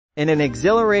In an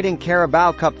exhilarating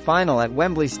Carabao Cup final at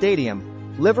Wembley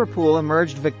Stadium, Liverpool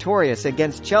emerged victorious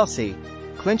against Chelsea,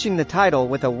 clinching the title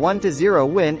with a 1-0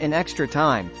 win in extra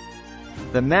time.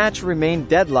 The match remained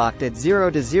deadlocked at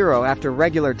 0-0 after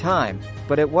regular time,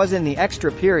 but it was in the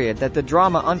extra period that the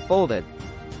drama unfolded.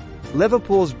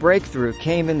 Liverpool's breakthrough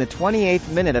came in the 28th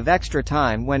minute of extra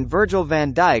time when Virgil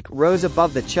van Dijk rose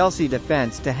above the Chelsea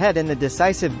defence to head in the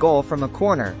decisive goal from a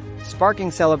corner,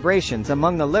 sparking celebrations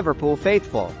among the Liverpool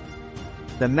faithful.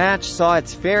 The match saw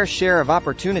its fair share of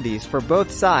opportunities for both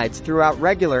sides throughout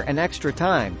regular and extra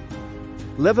time.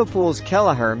 Liverpool's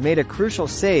Kelleher made a crucial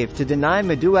save to deny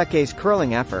Madueke's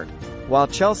curling effort, while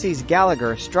Chelsea's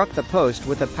Gallagher struck the post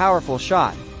with a powerful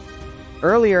shot.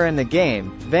 Earlier in the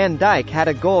game, Van Dijk had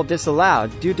a goal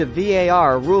disallowed due to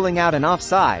VAR ruling out an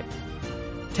offside.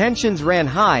 Tensions ran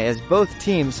high as both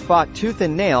teams fought tooth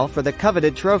and nail for the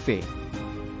coveted trophy.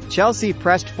 Chelsea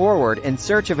pressed forward in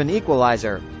search of an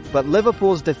equalizer, but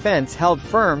Liverpool's defence held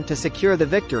firm to secure the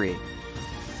victory.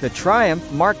 The triumph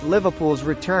marked Liverpool's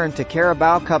return to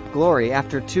Carabao Cup glory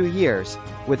after 2 years,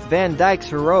 with Van Dijk's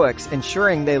heroics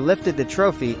ensuring they lifted the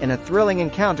trophy in a thrilling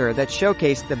encounter that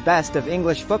showcased the best of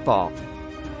English football.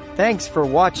 Thanks for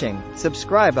watching.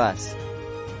 Subscribe us.